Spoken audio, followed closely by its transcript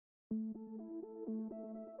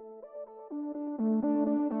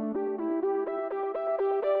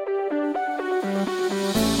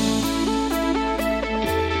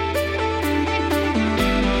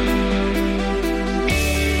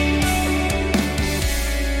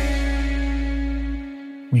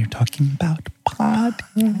We're talking about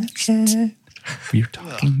podcast. We're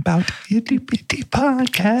talking about itty bitty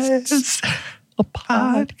podcast. A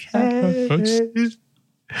podcast.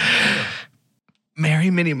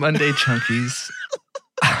 Merry Mini Monday Chunkies.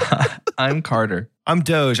 I'm Carter. I'm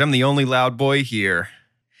Doge. I'm the only loud boy here.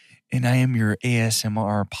 And I am your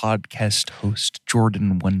ASMR podcast host,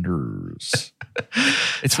 Jordan Wonders.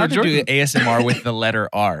 It's hard to do ASMR with the letter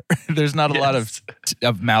R. There's not a lot of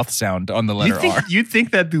mouth sound on the letter R. You'd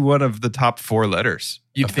think that'd be one of the top 4 letters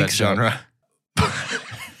You'd of think that so. genre.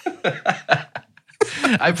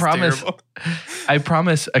 I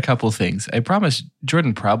promise a couple things. I promise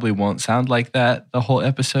Jordan probably won't sound like that the whole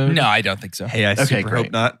episode. No, I don't think so. Hey, I super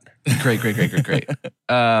hope not. Great.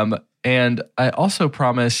 And I also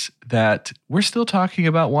promise that we're still talking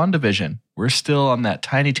about WandaVision. We're still on that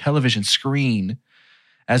tiny television screen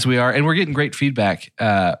as we are. And we're getting great feedback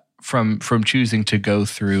from choosing to go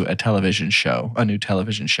through a television show, a new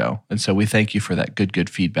television show. And so we thank you for that good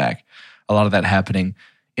feedback. A lot of that happening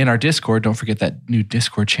in our Discord. Don't forget that new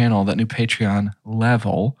Discord channel, that new Patreon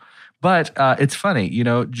level. But it's funny,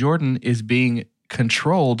 Jordan is being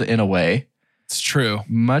controlled in a way. It's true.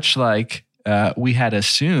 Much like we had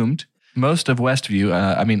assumed most of Westview,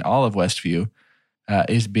 all of Westview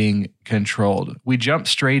is being controlled. We jump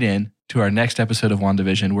straight in to our next episode of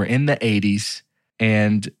WandaVision. We're in the 80s,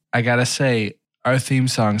 and I gotta say, our theme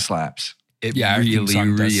song slaps. It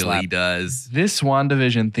really does. This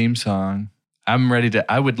WandaVision theme song,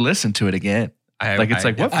 I would listen to it again. What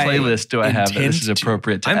playlist do I have that this is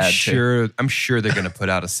appropriate to add to? I'm sure they're going to put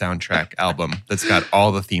out a soundtrack album that's got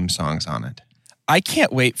all the theme songs on it. I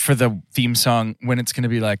can't wait for the theme song when it's going to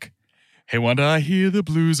be like, hey, Wanda, I hear the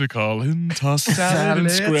blues are calling, tossed salad and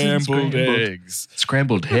scrambled eggs.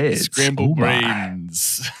 Scrambled heads. Scrambled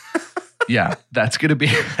brains. Yeah, that's gonna be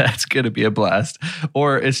a blast.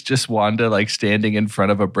 Or it's just Wanda like standing in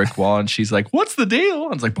front of a brick wall and she's like, "What's the deal?"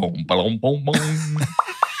 And it's like, boom, boom, boom,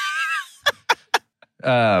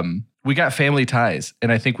 boom. We got Family Ties, and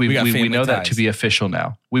I think we know that to be official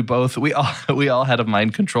now. We all had a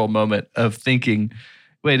mind control moment of thinking,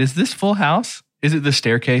 wait, is this Full House? Is it The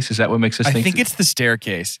Staircase? Is that what makes us think? I think it's The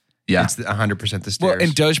Staircase. Yeah. It's 100% The Stairs. Well,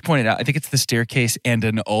 and Doge pointed out, I think it's The Staircase and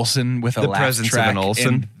an Olsen with a laugh presence track of an Olsen.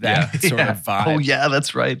 and that sort of vibe. Oh, yeah,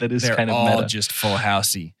 that's right. That is They're kind of all meta. just Full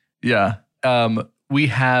Housey. Yeah. We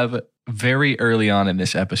have very early on in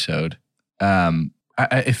this episode,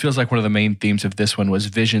 it feels like one of the main themes of this one was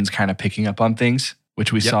Vision's kind of picking up on things,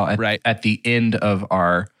 which we saw at the end of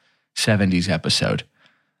our 70s episode.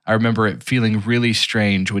 I remember it feeling really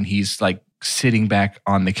strange when he's like sitting back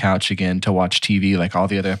on the couch again to watch TV, like all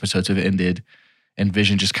the other episodes have ended, and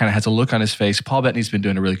Vision just kind of has a look on his face. Paul Bettany's been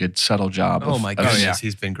doing a really good subtle job. Oh my gosh, yes,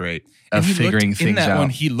 he's been great of figuring things out. When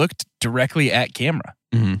he looked directly at camera.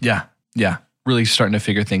 Mm-hmm. Yeah, really starting to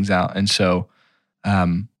figure things out. And so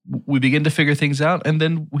we begin to figure things out, and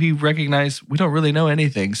then we recognize we don't really know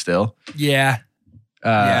anything still. Yeah.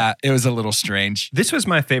 It was a little strange. This was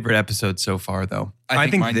my favorite episode so far, though. I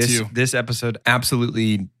think mine too. This episode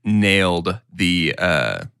absolutely nailed the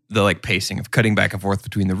like pacing of cutting back and forth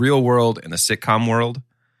between the real world and the sitcom world.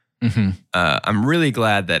 Mm-hmm. I'm really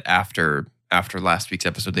glad that after last week's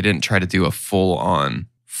episode, they didn't try to do a full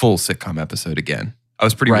sitcom episode again. I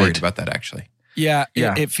was pretty worried about that, actually. Yeah.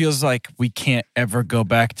 It feels like we can't ever go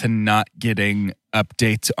back to not getting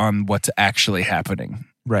updates on what's actually happening.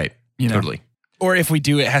 Right. Totally. Or if we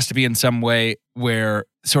do, it has to be in some way where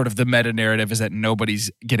sort of the meta narrative is that nobody's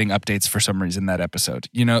getting updates for some reason that episode.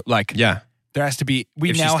 There has to be,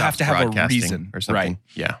 we now have to have a reason. Or something.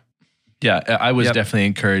 Right. Yeah, I was definitely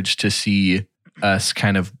encouraged to see us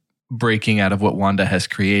kind of breaking out of what Wanda has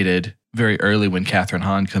created very early when Catherine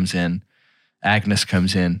Hahn comes in. Agnes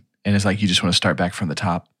comes in and is like, you just want to start back from the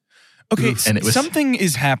top. Okay, and something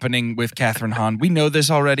is happening with Catherine Hahn. We know this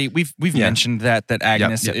already. We've mentioned that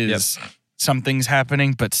Agnes is... Something's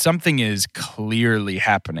happening, but something is clearly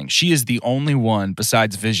happening. She is the only one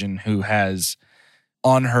besides Vision who has,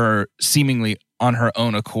 seemingly on her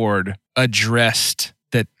own accord, addressed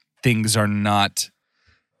that things are not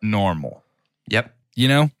normal. Yep.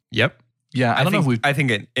 Yep. Yeah, I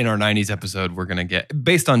think in our 90s episode, we're going to get,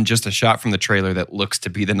 based on just a shot from the trailer that looks to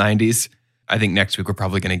be the 90s, I think next week we're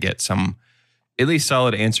probably going to get some at least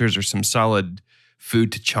solid answers or some solid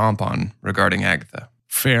food to chomp on regarding Agatha.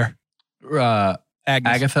 Fair.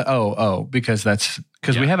 Agatha. Because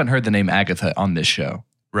we haven't heard the name Agatha on this show.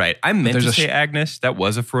 Right. I meant to say Agnes. That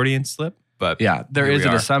was a Freudian slip, but yeah, there is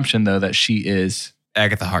an assumption though that she is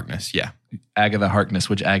Agatha Harkness. Yeah, Agatha Harkness,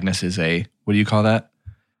 which Agnes is a what do you call that?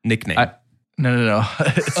 Nickname. No.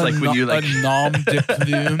 It's like when you like a nom de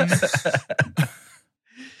plume.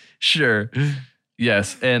 Sure.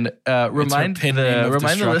 Yes, and remind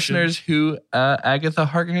the listeners who Agatha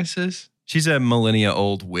Harkness is. She's a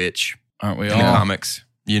millennia-old witch. Aren't we in all? The comics,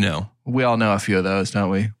 you know. We all know a few of those,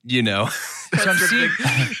 don't we? You know. So I'm seeing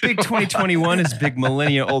big 2021 is big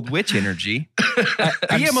millennia-old witch energy.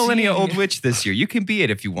 Be a millennia-old witch this year. You can be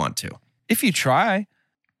it if you want to. If you try.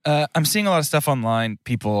 I'm seeing a lot of stuff online.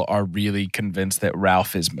 People are really convinced that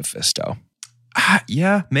Ralph is Mephisto.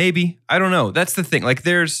 Yeah, maybe. I don't know. That's the thing. Like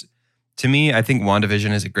to me, I think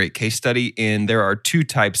WandaVision is a great case study, and there are two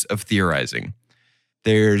types of theorizing.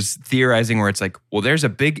 There's theorizing where it's like, well, there's a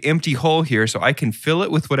big empty hole here, so I can fill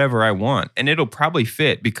it with whatever I want, and it'll probably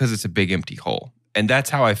fit because it's a big empty hole. And that's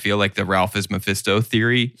how I feel like the Ralph is Mephisto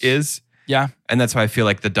theory is. Yeah. And that's how I feel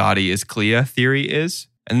like the Dottie is Clea theory is.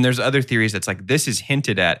 And there's other theories that's like, this is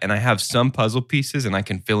hinted at, and I have some puzzle pieces, and I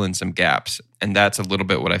can fill in some gaps. And that's a little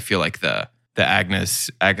bit what I feel like the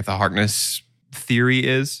Agatha Harkness theory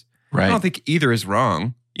is. Right. I don't think either is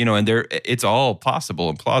wrong, you know, and it's all possible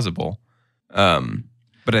and plausible.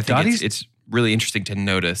 But I think it's really interesting to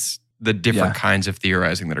notice the different kinds of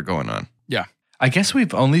theorizing that are going on. Yeah. I guess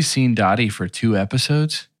we've only seen Dottie for 2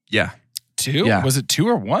 episodes. Yeah. 2? Yeah. Was it 2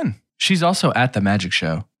 or 1? She's also at the magic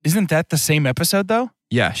show. Isn't that the same episode though?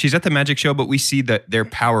 Yeah, she's at the magic show, but we see that their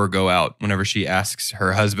power go out whenever she asks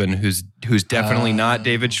her husband, who's definitely not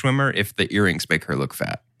David Schwimmer, if the earrings make her look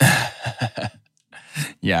fat.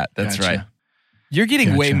 Yeah, that's right. You're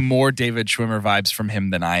getting way more David Schwimmer vibes from him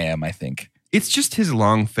than I am, I think. It's just his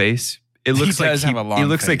long face. It looks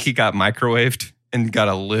like he got microwaved and got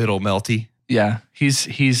a little melty. Yeah,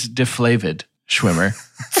 he's deflated Schwimmer.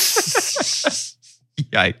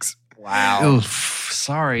 Yikes. Wow. Oof,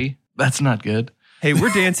 sorry. That's not good. Hey, we're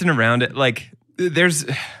dancing around it. Like, this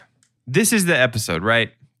is the episode,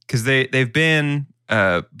 right? Because they've been,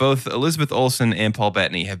 both Elizabeth Olsen and Paul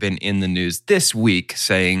Bettany have been in the news this week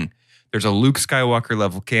saying there's a Luke Skywalker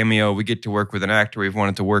level cameo. We get to work with an actor we've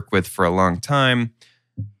wanted to work with for a long time.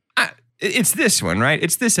 It's this one, right?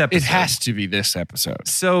 It's this episode. It has to be this episode.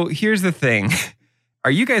 So here's the thing.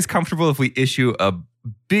 Are you guys comfortable if we issue a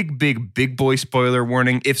big boy spoiler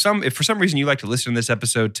warning? If for some reason you like to listen to this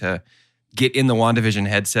episode to get in the WandaVision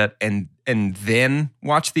headset and then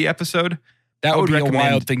watch the episode, that would be a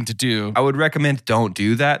wild thing to do. I would recommend don't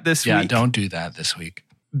do that this week. Yeah, don't do that this week.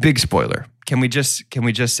 Big spoiler. Can we just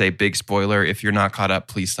say big spoiler? If you're not caught up,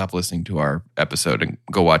 please stop listening to our episode and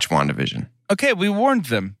go watch WandaVision. Okay, we warned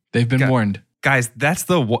them. They've been warned. Guys, that's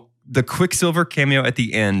the Quicksilver cameo at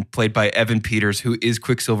the end, played by Evan Peters, who is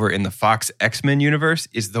Quicksilver in the Fox X-Men universe,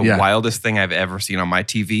 is the wildest thing I've ever seen on my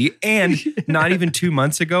TV. And not even 2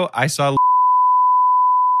 months ago, I saw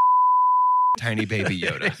tiny baby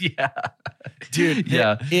Yoda. Yeah. Dude,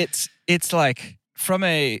 yeah. It's like from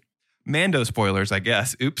a Mando spoilers, I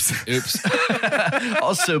guess. Oops.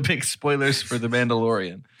 Also big spoilers for The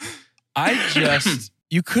Mandalorian.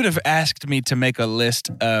 You could have asked me to make a list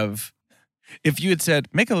of, if you had said,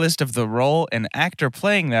 make a list of the role and actor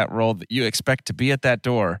playing that role that you expect to be at that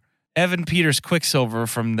door. Evan Peters Quicksilver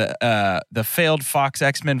from the failed Fox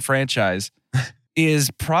X-Men franchise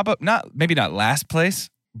is maybe not last place,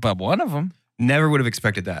 but one of them. Never would have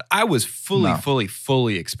expected that. I was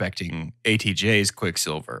fully expecting ATJ's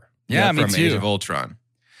Quicksilver. Yeah, me from too. Age of Ultron.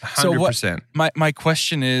 100%. So my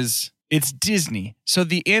question is, it's Disney. So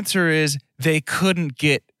the answer is they couldn't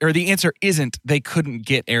get Aaron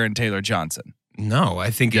Taylor Johnson. No,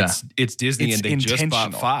 I think it's Disney, and they just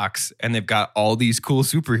bought Fox, and they've got all these cool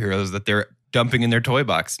superheroes that they're dumping in their toy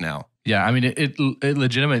box now. Yeah, I mean, it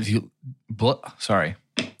legitimately,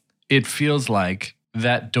 it feels like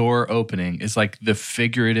that door opening is like the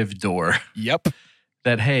figurative door. Yep.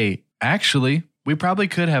 That, hey, actually, we probably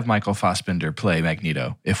could have Michael Fassbender play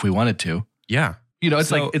Magneto if we wanted to. Yeah. You know, it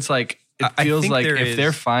feels like if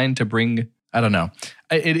they're fine to bring, I don't know.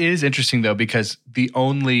 It is interesting though, because the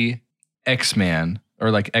only X-Man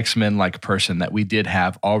or like X-Men like person that we did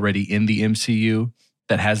have already in the MCU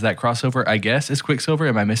that has that crossover, I guess, is Quicksilver.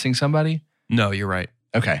 Am I missing somebody? No, you're right.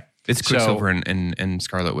 Okay. It's Quicksilver and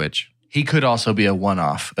Scarlet Witch. He could also be a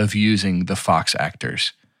one-off of using the Fox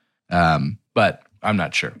actors. But I'm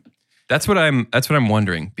not sure. That's what I'm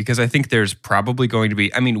wondering, because I think there's probably going to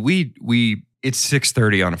be, I mean, it's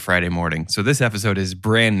 6:30 on a Friday morning. So this episode is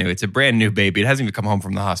brand new. It's a brand new baby. It hasn't even come home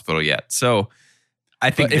from the hospital yet. So I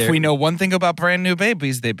think if we know one thing about brand new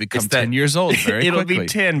babies, they become 10 years old very it'll quickly. Be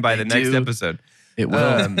 10 by the next episode. It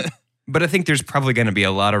will. But I think there's probably going to be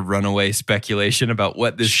a lot of runaway speculation about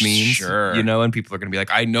what this means. Sure. You know, and people are going to be like,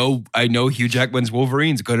 I know Hugh Jackman's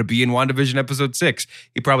Wolverine's going to be in WandaVision episode 6.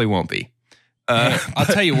 He probably won't be. I'll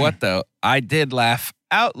tell you what, though. I did laugh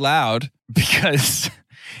out loud because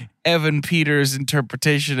Evan Peters'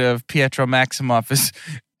 interpretation of Pietro Maximoff is,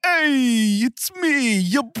 "Hey, it's me,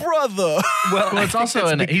 your brother." Well, it's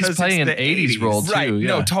also he's playing an 80s role too. Right? Yeah.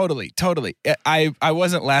 No, totally. I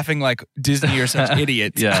wasn't laughing like Disney are such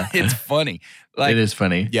idiots. Yeah. It's funny. Like, it is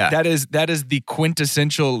funny. Yeah. That is the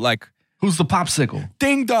quintessential like, Who's the popsicle?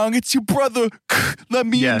 "Ding dong, it's your brother. Let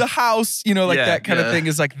me in the house." You know, like that kind of thing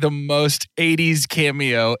is like the most 80s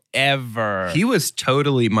cameo ever. He was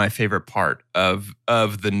totally my favorite part of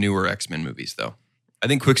the newer X-Men movies, though. I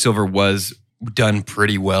think Quicksilver was done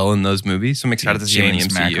pretty well in those movies, so I'm excited to see him in the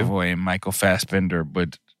James MCU. McAvoy and Michael Fassbender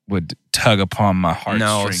would tug upon my heartstrings.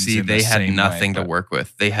 No, see, they had nothing to work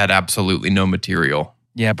with. They had absolutely no material.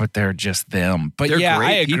 Yeah, but they're just them. But they're yeah, great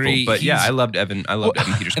I agree. people. But I loved Evan. I loved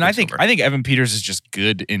Evan Peters. And I think Evan Peters is just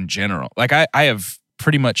good in general. Like I have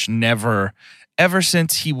pretty much never, ever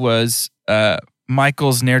since he was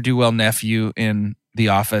Michael's ne'er-do-well nephew in The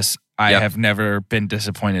Office, I have never been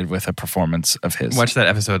disappointed with a performance of his. Watched that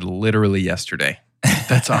episode literally yesterday.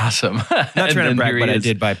 That's awesome. Not trying to brag, but I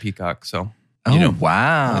did buy Peacock, so.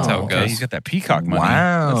 Wow. That's how it goes. He's got that Peacock money.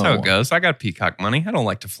 Wow. That's how it goes. I got Peacock money. I don't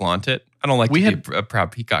like to flaunt it. I don't like to be a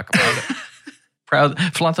proud peacock about it. Proud,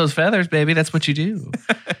 flaunt those feathers, baby. That's what you do.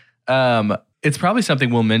 It's probably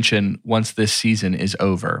something we'll mention once this season is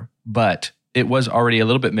over, but it was already a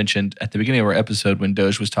little bit mentioned at the beginning of our episode when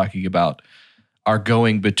Doge was talking about our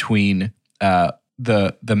going between the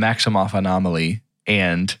Maximoff anomaly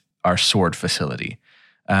and our sword facility.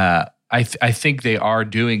 I think they are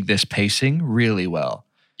doing this pacing really well.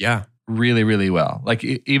 Yeah. Really, really well. Like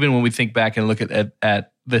even when we think back and look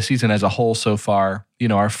at the season as a whole so far,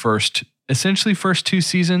 our essentially first two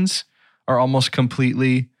seasons are almost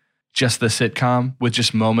completely just the sitcom with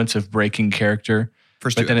just moments of breaking character.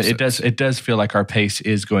 But then it does feel like our pace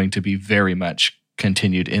is going to be very much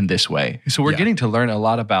continued in this way. So we're getting to learn a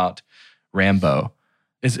lot about Rambeau.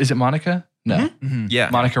 Is it Monica? No. Mm-hmm. Yeah.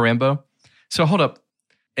 Monica Rambeau. So hold up.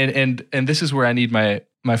 And this is where I need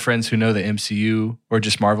my friends who know the MCU or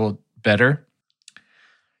just Marvel better.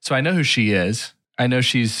 So I know who she is. I know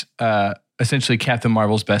she's essentially Captain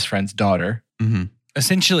Marvel's best friend's daughter. Mm-hmm.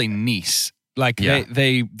 Essentially niece. Like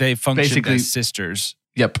they function basically, as sisters.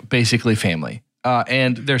 Yep, basically family.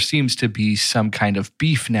 And there seems to be some kind of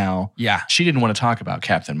beef now. Yeah. She didn't want to talk about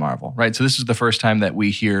Captain Marvel, right? So this is the first time that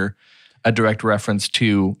we hear a direct reference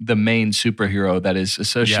to the main superhero that is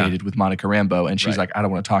associated with Monica Rambeau. And she's like, I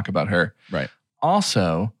don't want to talk about her. Right.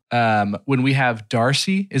 Also, when we have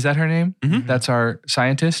Darcy, is that her name? Mm-hmm. That's our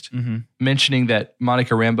scientist, mentioning that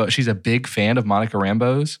Monica Rambeau, she's a big fan of Monica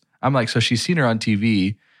Rambeau's. I'm like, so she's seen her on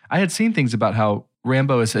TV. I had seen things about how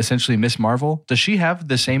Rambeau is essentially Miss Marvel. Does she have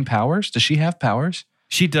the same powers? Does she have powers?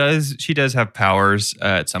 She does. She does have powers.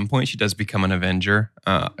 At some point, she does become an Avenger.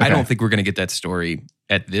 I don't think we're going to get that story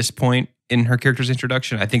at this point in her character's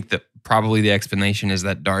introduction. I think that probably the explanation is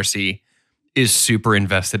that Darcy is super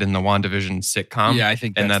invested in the WandaVision sitcom. Yeah, I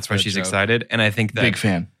think that's why she's excited. And I think that big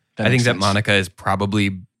fan. I think that Monica is probably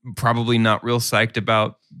not real psyched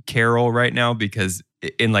about Carol right now because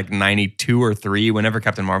in like 92 or 3, whenever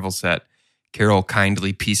Captain Marvel's set, Carol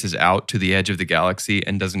kindly pieces out to the edge of the galaxy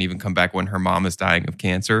and doesn't even come back when her mom is dying of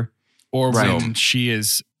cancer. Or when she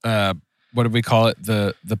is, what do we call it?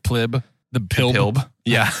 The plib? The pilb?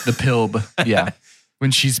 Yeah. The pilb. Yeah.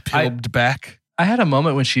 When she's pilbed back. I had a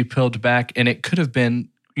moment when she pilled back, and it could have been,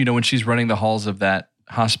 when she's running the halls of that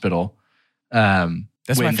hospital.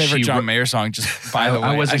 That's my favorite John Mayer song. Just by the way,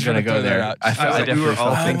 I wasn't going to go there. I definitely we were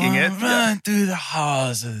all thinking it. Run through the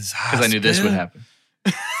halls of this hospital. Because I knew this would happen.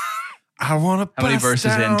 I want to. How many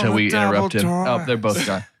verses in until we interrupt him? Oh, they're both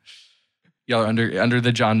gone. Y'all are under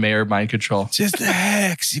the John Mayer mind control. Just the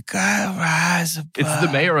hex. You gotta rise above. It's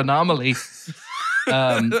the Mayer anomaly.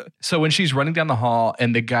 So when she's running down the hall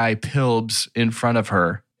and the guy pilbs in front of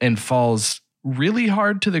her and falls really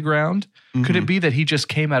hard to the ground, could it be that he just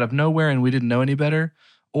came out of nowhere and we didn't know any better?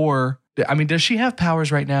 Or, does she have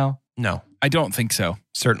powers right now? No. I don't think so.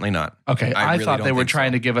 Certainly not. Okay, I really thought they were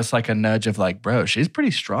trying to give us like a nudge of like, bro, she's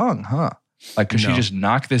pretty strong, huh? Like, because she just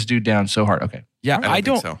knocked this dude down so hard. Okay. Yeah, I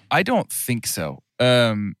don't think so.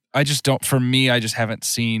 I just don't. For me, I just haven't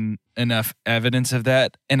seen enough evidence of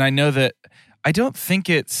that, and I know that I don't think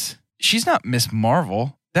she's not Miss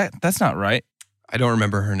Marvel. That's not right. I don't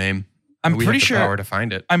remember her name. I'm pretty sure. Power to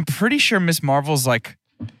find it. I'm pretty sure Miss Marvel's like,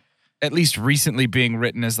 at least recently being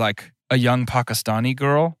written as like a young Pakistani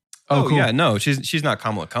girl. Oh, cool. Yeah, no, she's not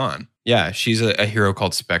Kamala Khan. Yeah, she's a hero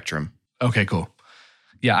called Spectrum. Okay, cool.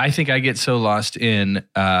 Yeah, I think I get so lost in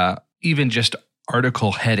even just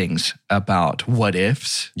article headings about what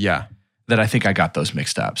ifs. Yeah, that I think I got those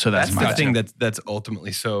mixed up. So that's the thing that's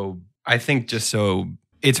ultimately so. I think just so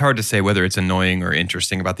It's hard to say whether it's annoying or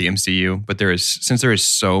interesting about the MCU, but since there is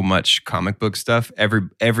so much comic book stuff, every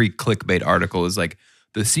clickbait article is like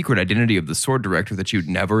the secret identity of the sword director that you'd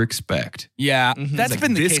never expect. Yeah, that's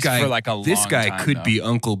been the case for like a long time. This guy could be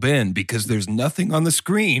Uncle Ben because there's nothing on the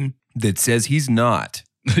screen that says he's not.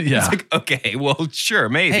 Yeah. It's like, okay, well, sure,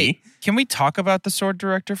 maybe. Hey, can we talk about the sword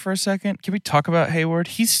director for a second? Can we talk about Hayward?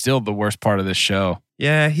 He's still the worst part of this show.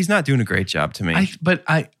 Yeah, he's not doing a great job to me.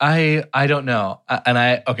 I don't know.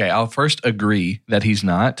 I'll first agree that he's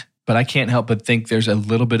not, but I can't help but think there's a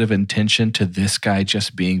little bit of intention to this guy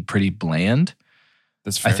just being pretty bland.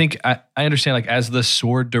 That's fair. I think I understand, like, as the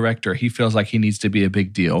sword director, he feels like he needs to be a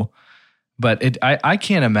big deal. But I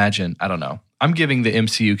can't imagine, I don't know. I'm giving the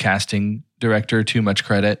MCU casting director too much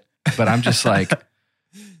credit, but I'm just like,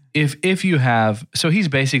 if you have, so he's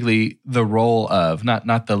basically the role of,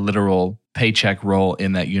 not the literal paycheck role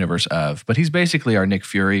in that universe of, but he's basically our Nick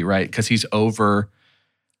Fury, right? Because he's over.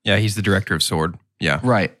 Yeah, he's the director of Sword. Yeah.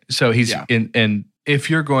 Right. So he's and if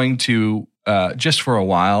you're going to just for a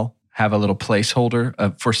while have a little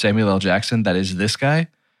placeholder for Samuel L. Jackson that is this guy.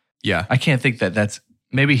 Yeah. I can't think that's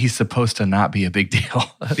maybe he's supposed to not be a big deal.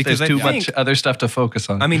 Because there's too much other stuff to focus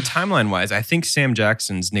on. I mean, timeline-wise, I think Sam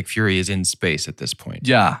Jackson's Nick Fury is in space at this point.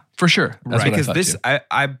 Yeah, for sure. That's right. Because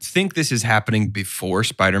I think this is happening before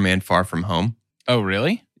Spider-Man Far From Home. Oh,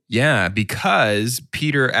 really? Yeah, because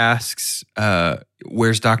Peter asks,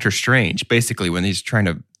 where's Doctor Strange? Basically, when he's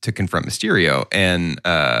trying to confront Mysterio. And,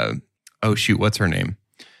 what's her name?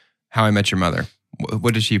 How I Met Your Mother.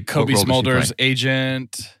 What did she... Kobe Smulders'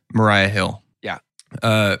 agent. Mariah Hill. Yeah.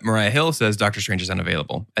 Mariah Hill says Doctor Strange is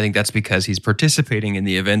unavailable. I think that's because he's participating in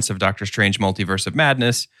the events of Doctor Strange Multiverse of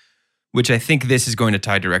Madness, which I think this is going to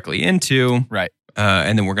tie directly into. Right.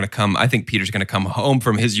 And then I think Peter's going to come home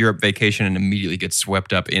from his Europe vacation and immediately get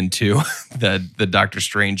swept up into the Doctor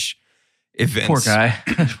Strange events. Poor guy.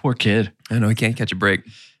 Poor kid. I know, he can't catch a break.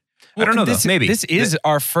 Well, I don't know, though. Maybe. This is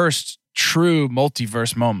our first true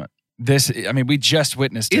multiverse moment. We just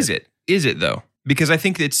witnessed it. Is it, though? Because I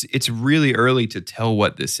think it's really early to tell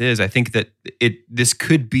what this is. I think that this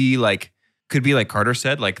could be like Carter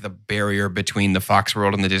said, like the barrier between the Fox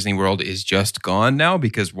world and the Disney world is just gone now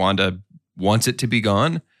because Wanda wants it to be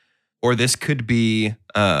gone. Or this could be,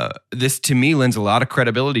 this to me lends a lot of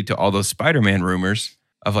credibility to all those Spider-Man rumors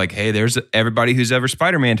of like, hey, there's everybody who's ever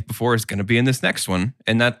Spider-Man before is going to be in this next one.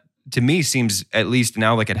 And that to me seems at least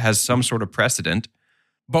now like it has some sort of precedent.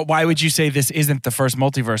 But why would you say this isn't the first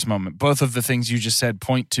multiverse moment? Both of the things you just said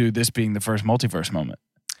point to this being the first multiverse moment.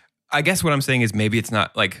 I guess what I'm saying is maybe it's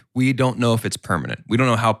not like, we don't know if it's permanent. We don't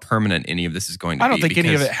know how permanent any of this is going to be. I don't think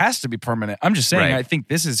any of it has to be permanent. I'm just saying, right. I think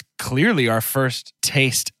this is clearly our first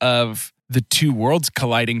taste of the two worlds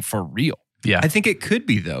colliding for real. Yeah. I think it could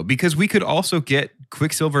be, though, because we could also get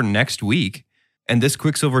Quicksilver next week, and this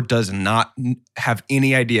Quicksilver does not have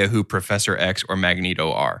any idea who Professor X or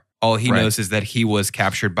Magneto are. All he knows is that he was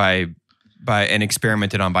captured by and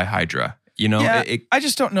experimented on by Hydra. You know, yeah, I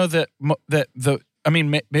just don't know that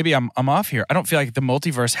maybe I'm off here. I don't feel like the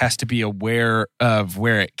multiverse has to be aware of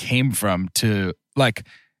where it came from to like.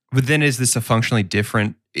 But then is this a functionally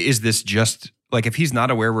different? Is this just like, if he's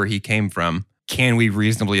not aware where he came from, can we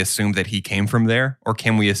reasonably assume that he came from there? Or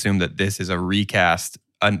can we assume that this is a recast,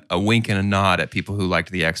 a wink and a nod at people who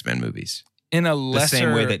liked the X-Men movies? In a lesser, the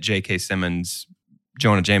same way that J.K. Simmons,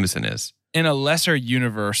 Jonah Jameson is. In a lesser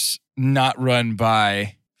universe, not run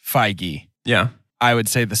by Feige. Yeah. I would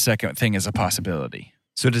say the second thing is a possibility.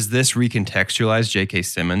 So does this recontextualize J.K.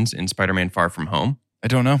 Simmons in Spider-Man Far From Home? I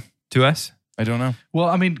don't know. To us? I don't know. Well,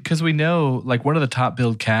 I mean, because we know, like, one of the top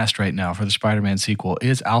billed cast right now for the Spider-Man sequel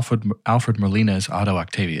is Alfred Molina's Otto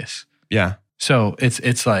Octavius. Yeah. So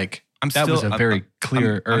it's like, was a very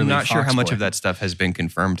clear early I'm not sure Fox how much boy. of that stuff has been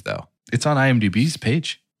confirmed, though. It's on IMDb's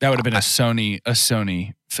page. That would have been a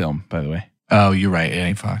Sony film, by the way. Oh, you're right. It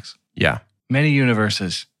ain't Fox. Yeah. Many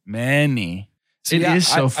universes. Many. So it is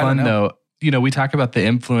so fun, though. You know, we talk about the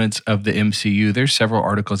influence of the MCU. There's several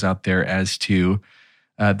articles out there as to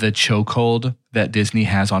the chokehold that Disney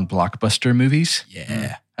has on blockbuster movies.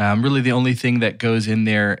 Yeah. Really, the only thing that goes in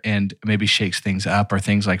there and maybe shakes things up are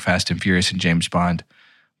things like Fast and Furious and James Bond.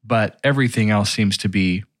 But everything else seems to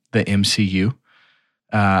be the MCU.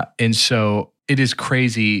 And so it is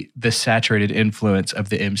crazy the saturated influence of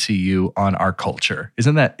the MCU on our culture.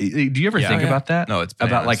 Isn't that, do you ever think about that? No, it's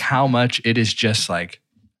bananas. About like how much it is just like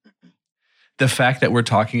the fact that we're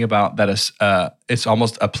talking about that it's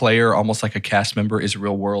almost a player, almost like a cast member is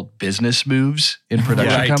real world business moves in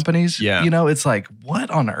production companies. Yeah. You know, it's like, what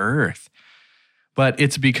on earth? But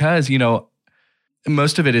it's because, you know,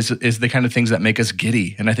 most of it is the kind of things that make us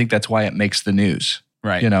giddy. And I think that's why it makes the news.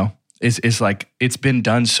 Right. You know, is like, it's been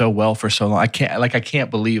done so well for so long. I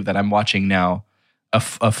can't believe that I'm watching now a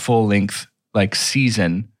full length like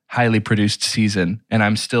season, highly produced season, and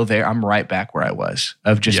I'm still there. I'm right back where I was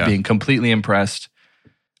of just being completely impressed,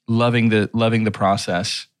 loving the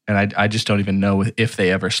process, and I just don't even know if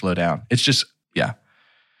they ever slow down. It's just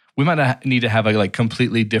we might need to have a like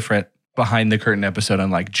completely different behind the curtain episode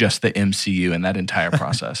on like just the MCU and that entire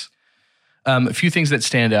process. A few things that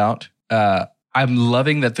stand out. I'm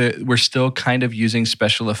loving that we're still kind of using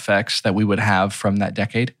special effects that we would have from that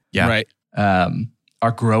decade. Yeah. Right.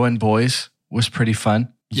 Our growing boys was pretty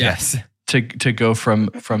fun. Yes. To go from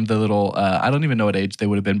the little, I don't even know what age they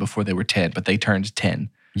would have been before they were 10, but they turned 10.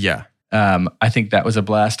 Yeah. I think that was a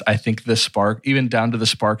blast. I think the spark, even down to the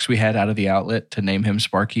sparks we had out of the outlet to name him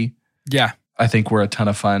Sparky. Yeah. I think were a ton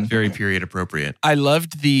of fun. Very period appropriate. I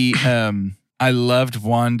loved I loved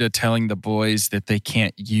Wanda telling the boys that they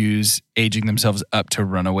can't use aging themselves up to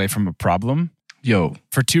run away from a problem.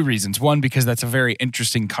 For two reasons. One, because that's a very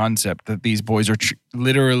interesting concept that these boys are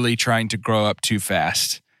literally trying to grow up too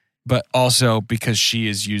fast. But also because she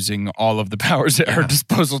is using all of the powers at her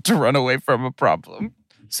disposal to run away from a problem.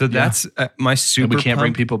 So that's my super and we can't pump,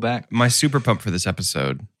 bring people back. My super pump for this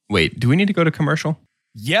episode. Wait, do we need to go to commercial?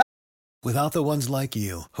 Yeah. Without the ones like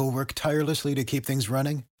you, who work tirelessly to keep things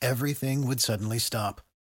running, everything would suddenly stop.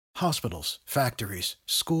 Hospitals, factories,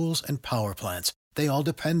 schools, and power plants, they all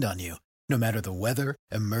depend on you. No matter the weather,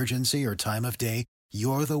 emergency, or time of day,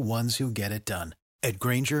 you're the ones who get it done. At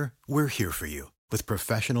Grainger, we're here for you with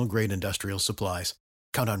professional-grade industrial supplies.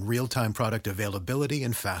 Count on real-time product availability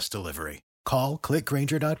and fast delivery. Call,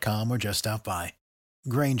 clickgrainger.com, or just stop by.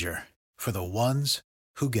 Grainger, for the ones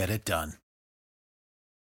who get it done.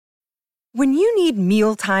 When you need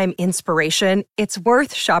mealtime inspiration, it's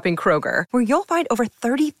worth shopping Kroger, where you'll find over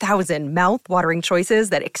 30,000 mouth-watering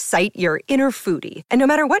choices that excite your inner foodie. And no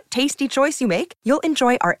matter what tasty choice you make, you'll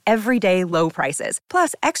enjoy our everyday low prices,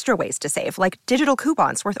 plus extra ways to save, like digital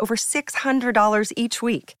coupons worth over $600 each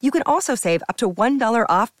week. You can also save up to $1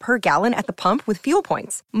 off per gallon at the pump with fuel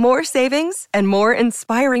points. More savings and more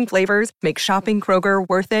inspiring flavors make shopping Kroger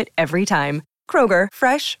worth it every time. Kroger,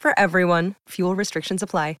 fresh for everyone. Fuel restrictions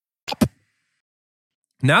apply.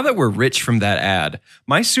 Now that we're rich from that ad,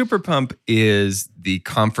 my super pump is the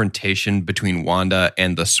confrontation between Wanda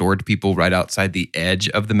and the sword people right outside the edge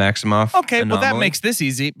of the Maximoff. Okay, anomaly. Well, that makes this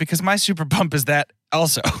easy because my super pump is that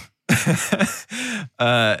also.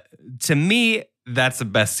 To me, that's the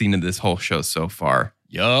best scene of this whole show so far.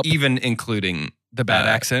 Yup. Even including the bad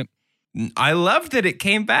accent. I loved that it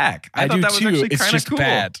came back. I thought do that was too. actually It's kind just of cool.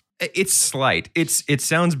 bad. It's slight. It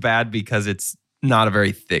sounds bad because it's not a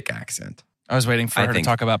very thick accent. I was waiting for her to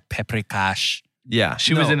talk about paprikash. Yeah.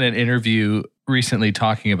 She was in an interview recently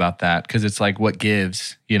talking about that because it's like, what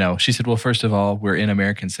gives? You know, she said, well, first of all, we're in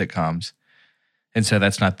American sitcoms. And so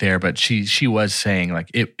that's not there. But she was saying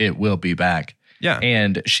like, it will be back. Yeah.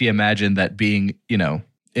 And she imagined that being, you know,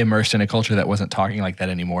 immersed in a culture that wasn't talking like that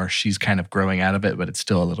anymore. She's kind of growing out of it, but it's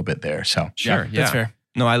still a little bit there. So sure. Yeah. That's fair.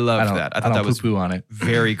 No, I loved that. I thought that was poo-poo on it.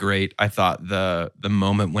 Very great. I thought the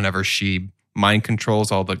moment whenever she mind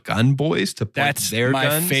controls all the gun boys to point their my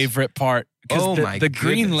guns. favorite part. Oh Because my the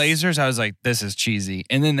green goodness. lasers, I was like, this is cheesy.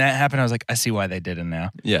 And then that happened. I was like, I see why they did it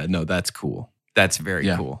now. Yeah, no, that's cool. That's very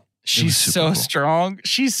cool. She's so strong.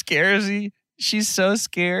 She scares me. She's so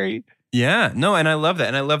scary. Yeah, no, and I love that.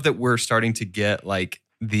 And I love that we're starting to get like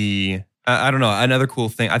the, I don't know, another cool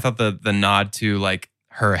thing. I thought the nod to like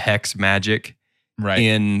her hex magic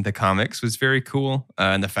in the comics was very cool.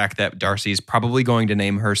 And the fact that Darcy is probably going to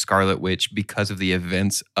name her Scarlet Witch because of the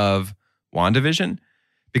events of WandaVision,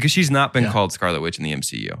 because she's not been called Scarlet Witch in the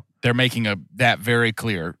MCU. They're making that very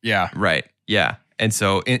clear. Yeah. Right. Yeah. And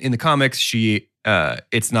so in the comics, she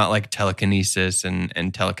it's not like telekinesis and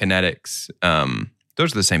telekinetics.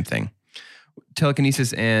 Those are the same thing.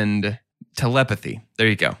 Telekinesis and telepathy. There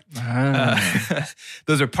you go.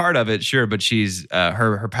 Those are part of it, sure, but she's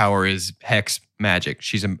her power is hex magic.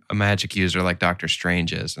 She's a magic user like Doctor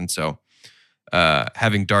Strange is. And so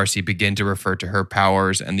having Darcy begin to refer to her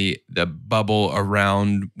powers and the bubble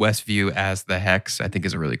around Westview as the hex, I think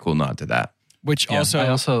is a really cool nod to that. Which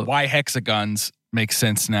also why hexagons makes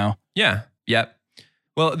sense now. Yeah. Yep.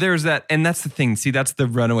 Well, there's that. And that's the thing. See, that's the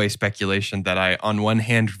runaway speculation that I, on one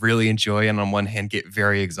hand, really enjoy and on one hand get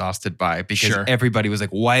very exhausted by, because everybody was like,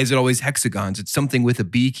 why is it always hexagons? It's something with a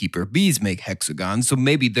beekeeper. Bees make hexagons. So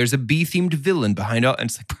maybe there's a bee-themed villain behind it. And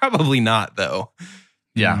it's like, probably not, though.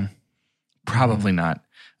 Yeah. Probably not.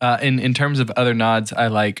 In terms of other nods, I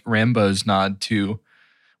like Rambo's nod to,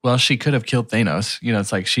 well, she could have killed Thanos. You know,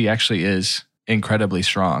 it's like she actually is incredibly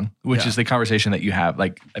strong, which is the conversation that you have.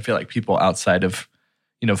 Like, I feel like people outside of,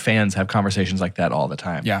 fans have conversations like that all the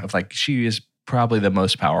time. Yeah. Of like, she is probably the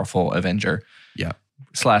most powerful Avenger. Yeah.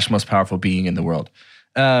 / most powerful being in the world.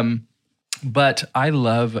 But I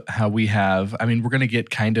love how we have, we're going to get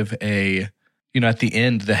kind of a, at the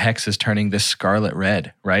end, the hex is turning this scarlet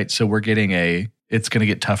red, right? So we're getting it's going to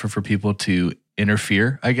get tougher for people to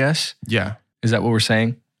interfere, I guess. Yeah. Is that what we're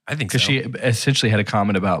saying? I think so. Because she essentially had a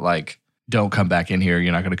comment about like, don't come back in here.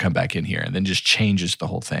 You're not going to come back in here. And then just changes the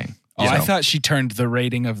whole thing. Oh, I thought she turned the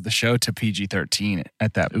rating of the show to PG-13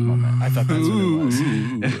 at that moment. I thought that's what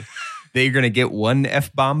it was. They're going to get 1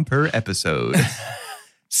 F-bomb per episode.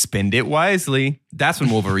 Spend it wisely. That's when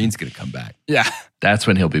Wolverine's going to come back. Yeah. That's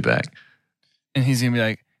when he'll be back. And he's going to be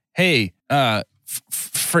like, hey,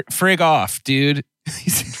 frig off, dude.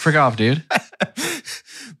 Frig off, dude.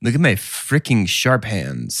 Look at my freaking sharp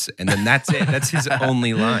hands. And then that's it. That's his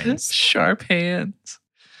only lines. Sharp hands.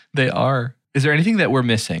 They are. Is there anything that we're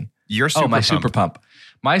missing? Your super my pump. super pump.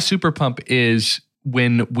 My super pump is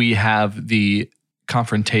when we have the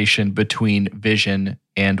confrontation between Vision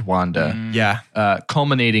and Wanda. Yeah.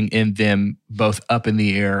 Culminating in them both up in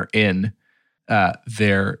the air in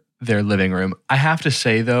their living room. I have to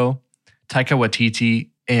say, though, Taika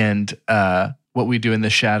Waititi and What We Do in the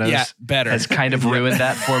Shadows has kind of ruined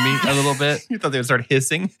that for me a little bit. You thought they would start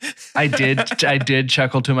hissing? I did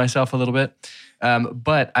chuckle to myself a little bit.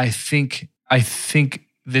 But I think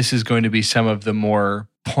this is going to be some of the more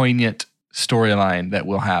poignant storyline that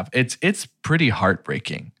we'll have. It's pretty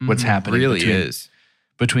heartbreaking what's happening. Really is.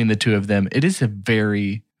 Between the two of them. It is a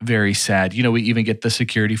very, very sad. We even get the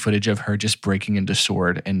security footage of her just breaking into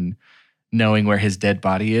Sword and knowing where his dead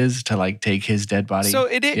body is to like take his dead body. So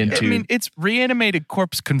it's reanimated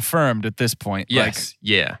corpse confirmed at this point. Yes.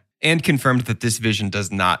 Yeah. And confirmed that this Vision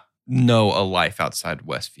does not know a life outside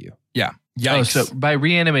Westview. Yeah. Yikes. Oh, so by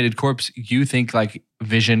reanimated corpse, you think like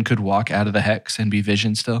Vision could walk out of the hex and be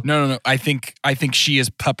Vision still? No. I think she is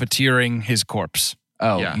puppeteering his corpse.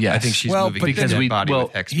 Oh, yeah. Yes. I think she's moving because his body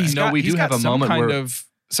with hex. We do have a moment where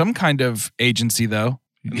some kind of agency though.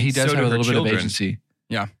 He does have a little bit of agency.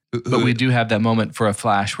 Yeah. But we do have that moment for a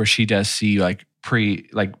flash where she does see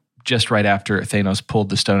just right after Thanos pulled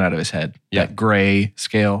the stone out of his head. Yeah. That gray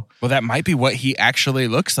scale. Well, that might be what he actually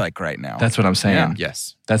looks like right now. That's what I'm saying. Yeah.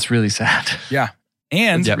 Yes. That's really sad. Yeah.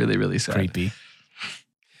 And it's really, really sad. Creepy.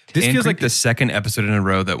 This feels like the second episode in a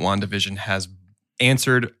row that WandaVision has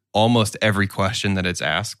answered almost every question that it's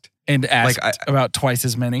asked. And asked about twice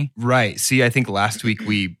as many. Right. See, I think last week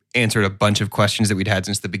we answered a bunch of questions that we'd had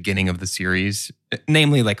since the beginning of the series.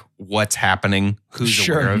 Namely, like, what's happening? Who's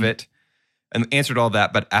aware of it? And answered all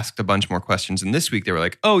that, but asked a bunch more questions. And this week they were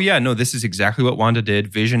like, oh yeah, no, this is exactly what Wanda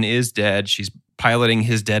did. Vision is dead. She's piloting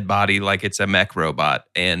his dead body like it's a mech robot.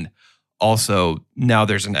 And also, now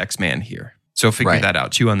there's an X-Man here. So figure that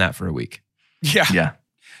out. Chew on that for a week. Yeah. Yeah.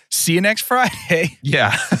 See you next Friday.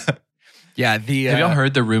 Yeah. Yeah. Have y'all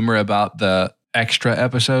heard the rumor about the extra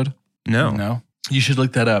episode? No. You should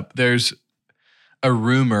look that up. There's a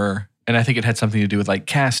rumor, and I think it had something to do with like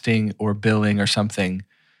casting or billing or something,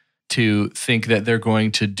 to think that they're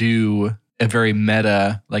going to do a very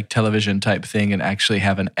meta, like television type thing and actually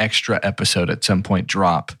have an extra episode at some point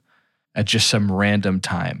drop at just some random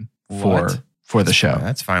time for the show.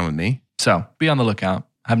 That's fine with me. So be on the lookout.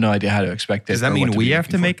 I have no idea how to expect it. Does that mean we have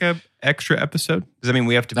to make an extra episode? Does that mean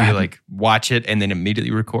we have to be like, watch it and then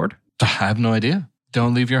immediately record? I have no idea.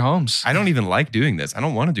 Don't leave your homes. I don't even like doing this. I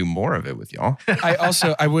don't want to do more of it with y'all.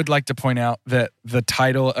 I would like to point out that the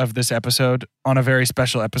title of this episode, On a Very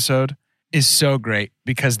Special Episode, is so great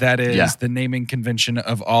because that is the naming convention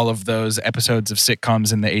of all of those episodes of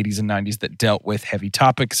sitcoms in the 80s and 90s that dealt with heavy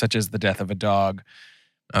topics such as the death of a dog.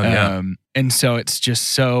 Oh, yeah. And so it's just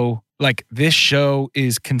so, like, this show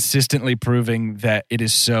is consistently proving that it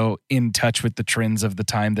is so in touch with the trends of the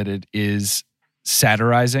time that it is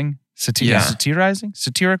satirizing.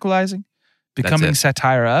 Satiricalizing, becoming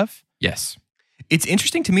satire of. Yes. It's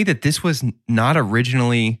interesting to me that this was not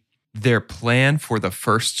originally their plan for the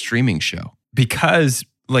first streaming show because,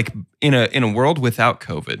 like, in a world without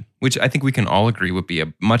COVID, which I think we can all agree would be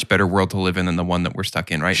a much better world to live in than the one that we're stuck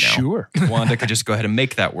in right now. Sure. Wanda could just go ahead and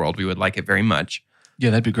make that world. We would like it very much. Yeah,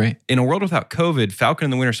 that'd be great. In a world without COVID, Falcon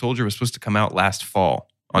and the Winter Soldier was supposed to come out last fall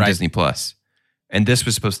on Disney Plus. And this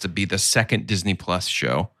was supposed to be the second Disney Plus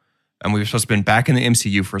show. And we were supposed to have been back in the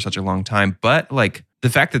MCU for such a long time. But like the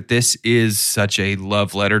fact that this is such a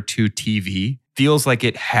love letter to TV feels like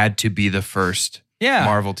it had to be the first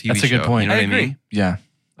Marvel TV show. That's a good point. You know what I mean? Yeah,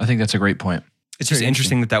 I think that's a great point. It's just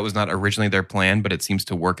interesting that was not originally their plan, but it seems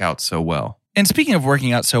to work out so well. And speaking of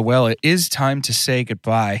working out so well, it is time to say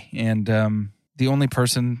goodbye. And the only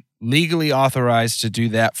person legally authorized to do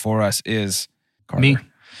that for us is Carter. Me.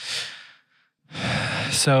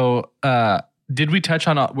 So, did we touch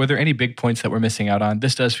on, were there any big points that we're missing out on?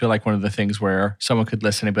 This does feel like one of the things where someone could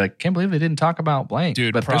listen and be like, can't believe they didn't talk about blank.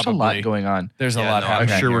 Dude, but there's a lot going on. There's a lot I'm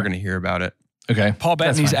happening. sure we're going to hear about it. Okay. Paul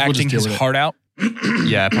Bettany's acting his heart out.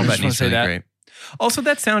 Yeah, Paul Bettany's really that. great. Also,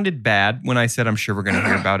 that sounded bad when I said I'm sure we're going to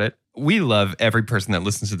hear about it. We love every person that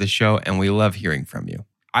listens to this show, and we love hearing from you.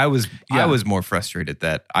 I was more frustrated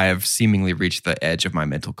that I have seemingly reached the edge of my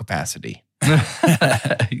mental capacity.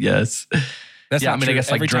 Yes. That's not true. I guess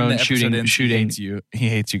Every like time drone the episode shooting. ends, he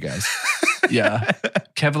hates you guys. Yeah.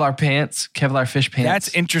 Kevlar pants, Kevlar fish pants.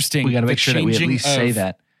 That's interesting. We got to make sure that we at least say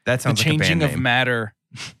that. That sounds the like a band changing of name. matter.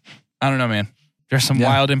 I don't know, man. There's some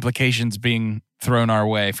wild implications being thrown our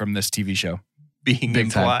way from this TV show. Being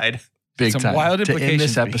Big time. implied. Big Some time. wild To implications. end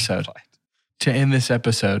this being episode. implied. To end this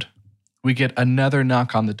episode, we get another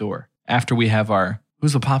knock on the door after we have our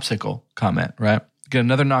 "who's the popsicle" comment, right? Get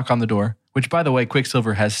another knock on the door, which, by the way,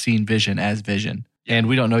 Quicksilver has seen Vision as Vision. And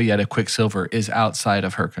we don't know yet if Quicksilver is outside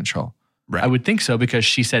of her control. Right. I would think so because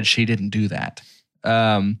she said she didn't do that.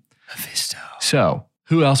 Mephisto. So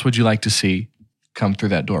who else would you like to see come through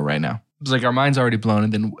that door right now? It's like our mind's already blown.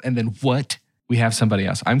 And then what? We have somebody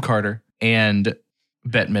else. I'm Carter and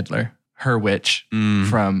Bette Midler, her witch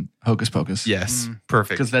from Hocus Pocus. Yes.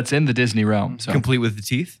 Perfect. Because that's in the Disney realm. So Complete with the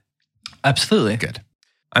teeth? absolutely. Good.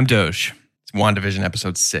 I'm Doge. It's WandaVision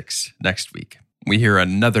episode 6 next week. We hear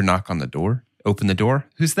another knock on the door. Open the door.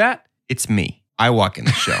 Who's that? It's me. I walk in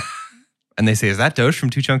the show. And they say, is that Doge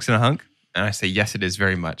from Two Chunks and a Hunk? And I say, yes, it is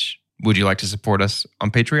very much. Would you like to support us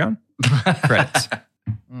on Patreon? Credits.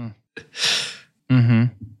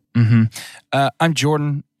 I'm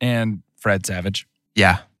Jordan and Fred Savage.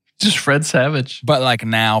 Yeah. Just Fred Savage. But like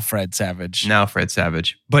now Fred Savage. Now Fred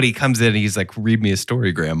Savage. But he comes in and he's like, read me a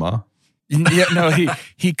story, Grandma. Yeah, no,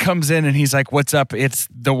 he comes in and he's like, what's up? It's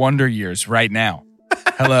the Wonder Years right now.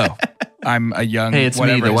 Hello. I'm a young, Hey, it's me,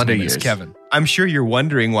 whatever the his Wonder name is, Years. Kevin. I'm sure you're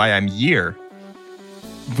wondering why I'm here.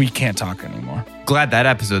 We can't talk anymore. Glad that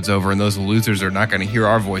episode's over and those losers are not going to hear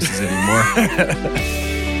our voices anymore.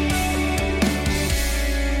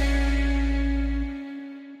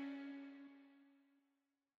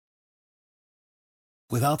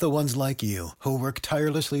 Without the ones like you, who work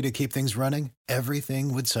tirelessly to keep things running,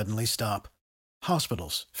 everything would suddenly stop.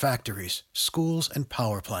 Hospitals, factories, schools, and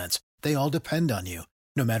power plants, they all depend on you.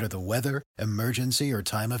 No matter the weather, emergency, or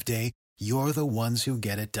time of day, you're the ones who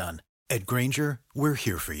get it done. At Grainger, we're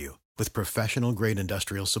here for you with professional-grade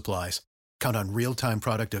industrial supplies. Count on real-time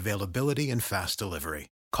product availability and fast delivery.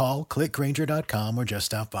 Call, click Grainger.com, or just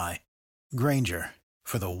stop by. Grainger,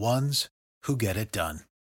 for the ones who get it done.